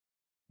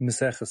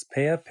Maseches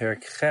Peah,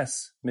 Perek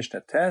Ches,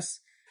 Mishna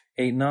Tes,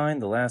 8-9,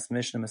 the last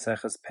Mishna,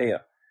 Maseches Peah.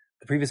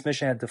 The previous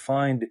Mishna had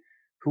defined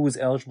who was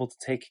eligible to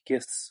take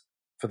gifts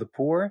for the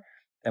poor,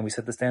 and we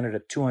set the standard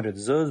at 200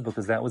 zuz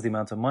because that was the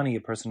amount of money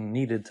a person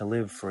needed to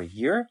live for a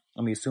year,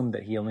 and we assumed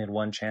that he only had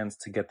one chance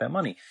to get that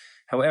money.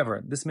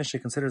 However, this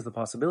Mishna considers the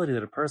possibility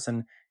that a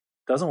person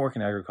doesn't work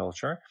in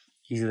agriculture,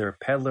 he's either a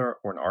peddler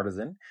or an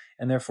artisan,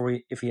 and therefore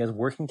if he has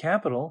working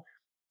capital,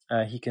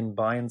 he can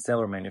buy and sell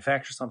or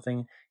manufacture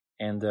something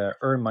and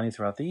earn money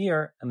throughout the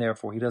year, and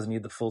therefore he doesn't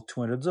need the full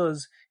 200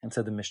 zuz.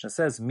 Instead, the Mishnah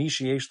says,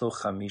 Mishi yesh lo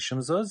 50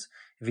 zuz.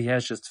 If he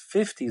has just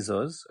 50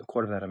 zuz, a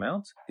quarter of that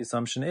amount, the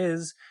assumption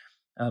is,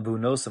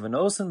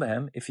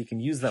 if he can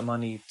use that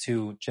money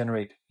to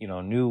generate,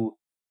 new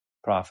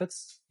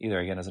profits, either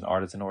again as an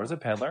artisan or as a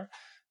peddler,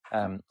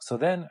 so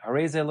then,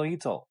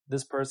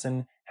 this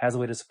person has a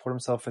way to support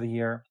himself for the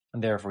year,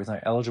 and therefore he's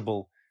not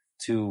eligible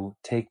to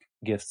take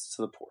gifts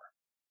to the poor.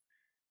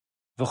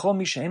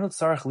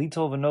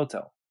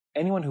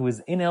 Anyone who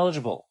is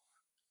ineligible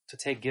to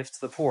take gifts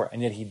to the poor,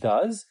 and yet he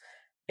does,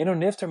 the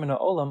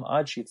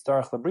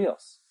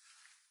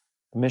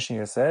Mishnah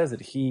here says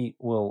that he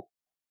will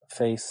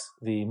face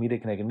the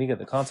midah k'neged midah,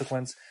 the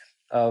consequence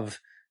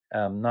of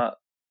not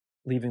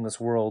leaving this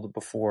world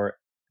before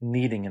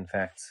needing, in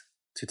fact,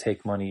 to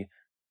take money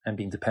and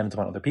being dependent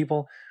upon other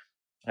people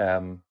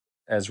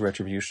as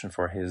retribution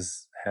for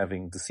his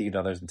having deceived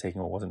others and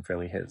taking what wasn't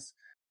fairly his.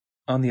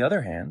 On the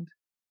other hand,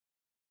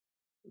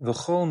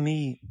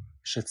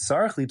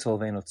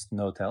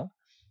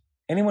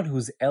 anyone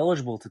who's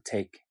eligible to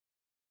take,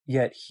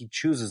 yet he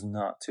chooses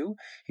not to,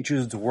 he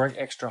chooses to work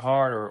extra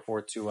hard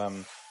or to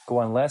go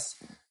on less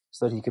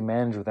so that he can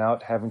manage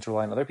without having to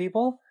rely on other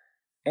people,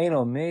 he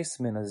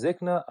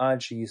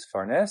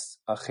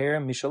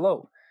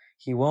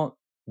won't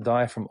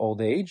die from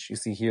old age. You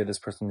see here, this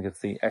person gets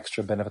the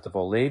extra benefit of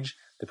old age.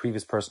 The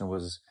previous person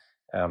was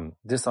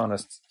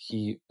dishonest.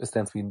 He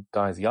ostensibly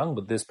dies young,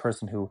 but this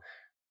person who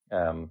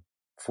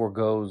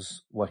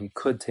forgoes what he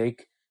could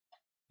take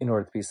in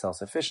order to be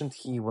self-sufficient,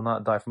 he will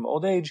not die from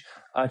old age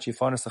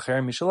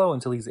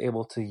until he's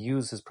able to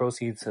use his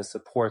proceeds to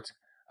support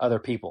other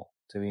people,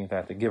 to be in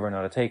fact a giver,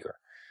 not a taker.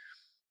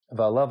 And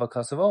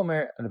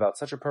about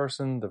such a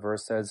person, the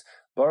verse says,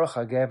 Baruch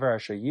hagever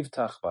asher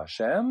yivtach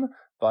b'Hashem,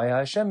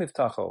 v'Hashem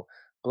yivtacho.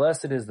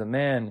 Blessed is the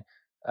man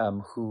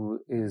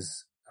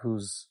who's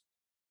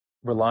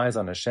relies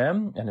on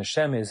Hashem, and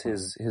Hashem is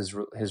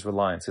his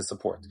reliance, his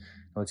support.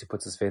 Once he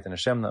puts his faith in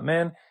Hashem, not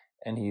man,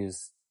 and he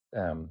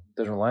doesn't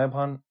rely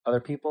upon other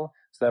people,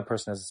 so that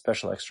person has a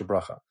special extra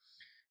bracha.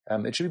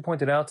 It should be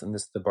pointed out, and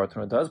this the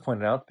Bartanura does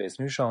point it out,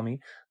 based on Yerushalmi,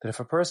 that if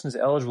a person is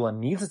eligible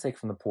and needs to take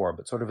from the poor,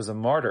 but sort of is a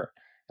martyr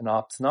and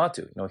opts not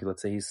to,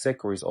 let's say he's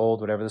sick or he's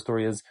old, whatever the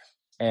story is,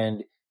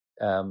 and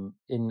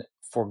in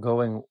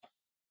foregoing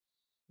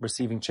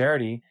receiving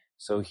charity,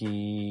 so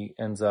he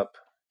ends up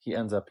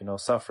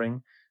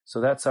suffering. So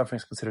that suffering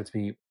is considered to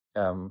be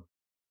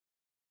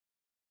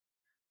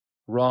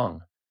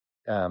wrong.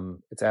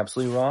 It's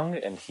absolutely wrong,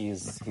 and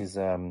he's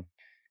considered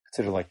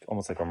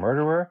almost like a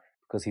murderer,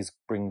 because he's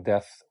bringing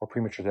death or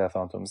premature death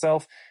onto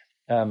himself,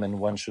 and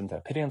one shouldn't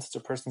have pity on such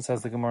a person,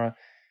 says the Gemara.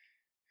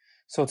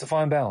 So it's a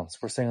fine balance.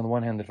 We're saying on the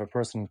one hand that if a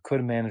person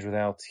could manage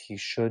without, he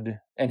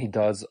should, and he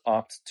does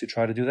opt to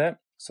try to do that,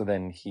 so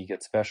then he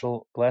gets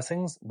special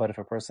blessings. But if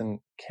a person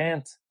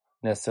can't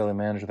necessarily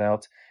manage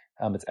without,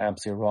 it's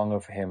absolutely wrong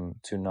of him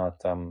to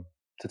not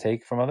to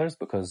take from others,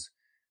 because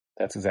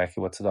that's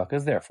exactly what tzedakah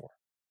is there for.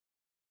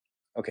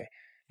 Okay,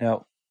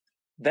 now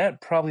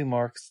that probably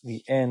marks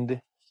the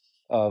end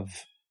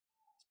of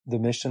the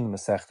Mishnah, the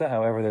Masechta.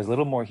 However, there's a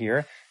little more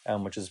here,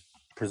 which is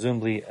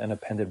presumably an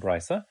appended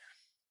brisa.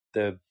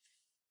 The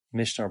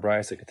Mishnah or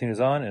brisa continues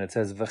on, and it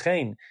says,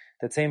 "V'chein."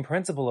 That same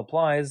principle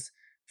applies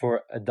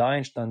for a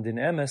dayan shtan din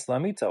emes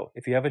lamito.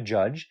 If you have a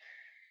judge,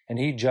 and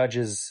he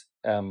judges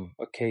a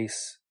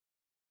case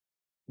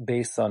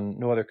based on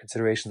no other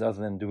considerations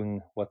other than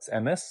doing what's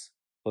emes,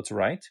 what's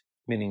right,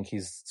 meaning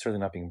he's certainly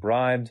not being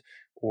bribed,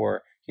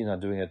 or he's not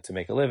doing it to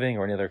make a living,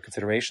 or any other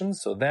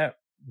considerations. So that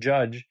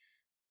judge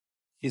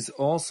is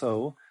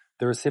also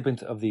the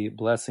recipient of the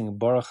blessing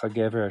Baruch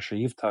HaGever Asher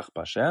Yivtach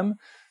B'Hashem.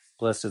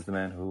 Blessed is the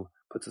man who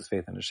puts his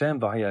faith in Hashem.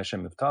 V'haya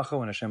Hashem Yivtacho,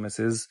 and Hashem is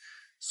his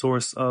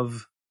source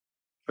of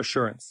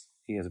assurance.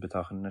 He has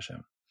bitachon in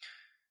Hashem.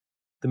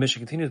 The Mishnah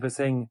continues by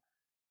saying,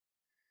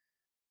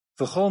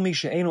 V'chol mi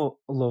she'enu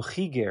lo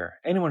chiger,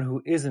 anyone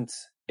who isn't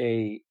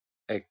a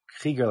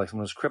chiger, like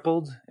someone who's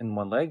crippled in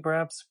one leg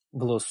perhaps,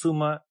 v'lo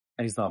suma,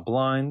 and he's not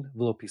blind,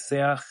 v'lo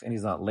piseach, and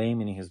he's not lame,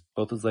 meaning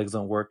both his legs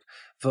don't work,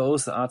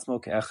 v'osa atzmo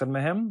ke'echad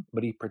mehem,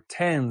 but he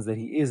pretends that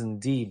he is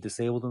indeed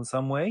disabled in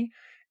some way,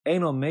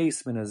 eno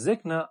meis min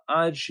hazikna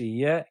ad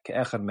sheyeh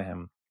ke'echad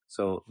mehem.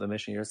 So the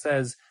Mishnah here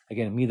says,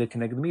 again, midah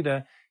k'neged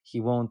midah, he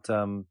won't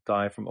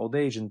die from old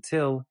age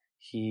until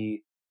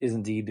he is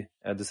indeed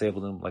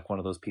disabled and like one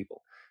of those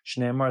people.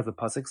 Shneimar, the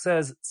pasuk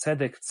says,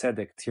 tzedek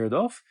tzedek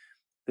tirdof.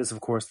 This, of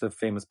course, the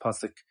famous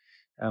pasuk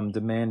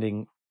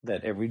demanding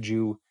that every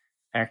Jew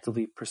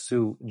actively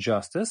pursue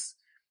justice.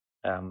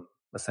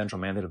 a central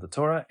mandate of the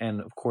Torah.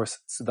 And of course,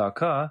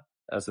 tzedakah,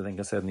 as I think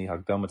I said in the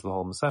Hagdama to the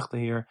whole Masechta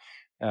here,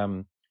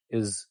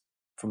 is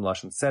from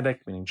Lashon Tzedek,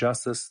 meaning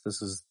justice.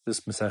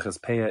 This Maseches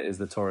Peah is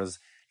the Torah's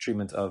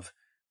treatment of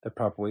the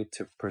proper way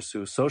to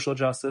pursue social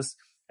justice.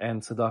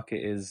 And tzedakah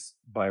is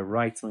by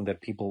right something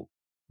that people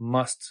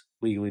must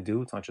legally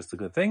do. It's not just a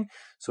good thing.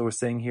 So we're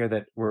saying here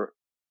that we're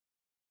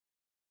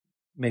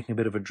making a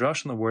bit of a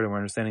drush on the word, and we're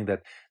understanding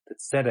that the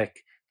tzedek,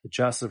 the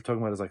justice we're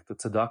talking about, is like the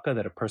tzedakah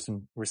that a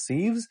person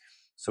receives.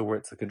 So where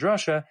it's like a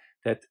drasha,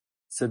 that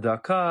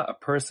tzedakah, a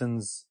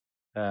person's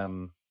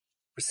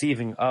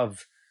receiving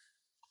of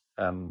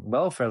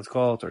welfare, let's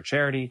call it, or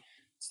charity,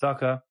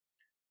 tzedakah,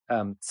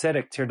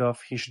 tzedek tirdof,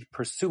 he should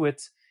pursue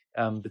it,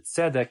 but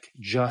tzedek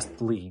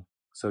justly.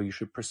 So you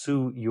should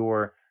pursue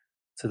your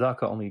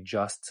tzedakah only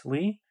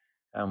justly,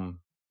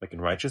 like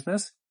in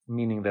righteousness,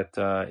 meaning that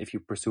if you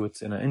pursue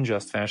it in an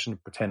unjust fashion,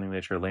 pretending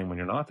that you're lame when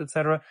you're not,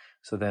 etc.,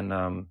 so then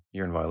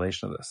you're in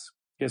violation of this.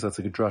 Okay, so that's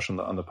a good drush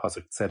on the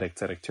pasuk tzedek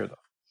tirdof.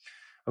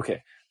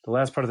 Okay, the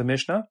last part of the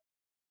Mishnah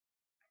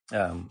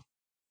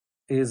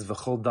is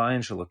v'chol dayan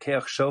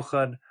shelokeach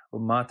shochad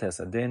u'mates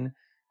adin.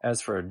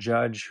 As for a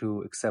judge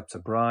who accepts a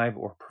bribe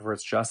or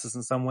perverts justice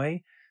in some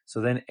way, so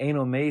then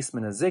eino meis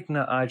min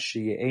hazikna ad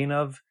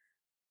sheyeinav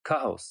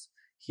kahos.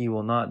 He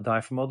will not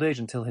die from old age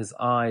until his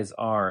eyes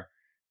are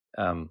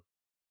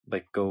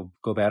go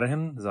bad at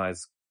him. His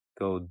eyes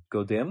go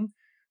dim.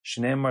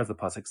 Shneimar, the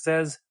pasuk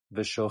says,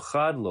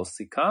 v'shochad lo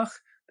sikach.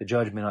 The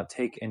judge may not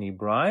take any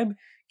bribe.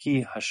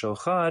 Ki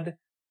hashochad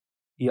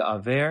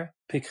ya'aver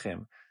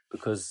pikchim,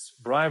 because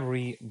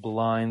bribery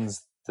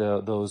blinds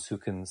those who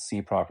can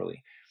see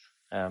properly.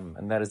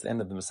 And that is the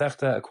end of the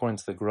Masechta. According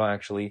to the Gra,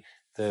 actually,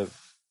 the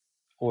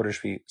order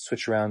should be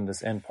switched around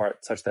this end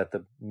part such that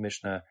the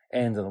Mishnah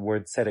ends on the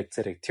word tzedek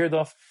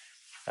tirdof,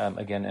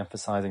 again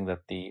emphasizing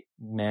that the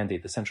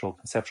mandate, the central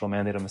conceptual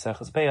mandate of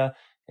Maseches Peah,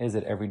 is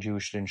that every Jew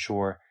should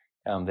ensure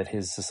that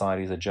his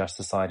society is a just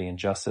society, and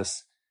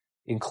justice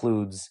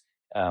includes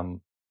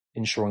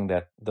ensuring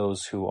that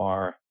those who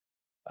are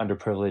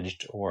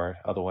underprivileged or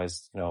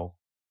otherwise,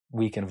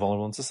 weak and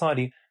vulnerable in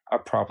society are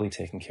properly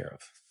taken care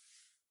of.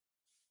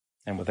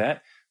 And with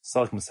that,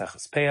 Salak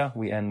Maseches Peah,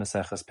 we end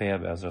Maseches Peah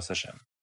Be'ezras Hashem.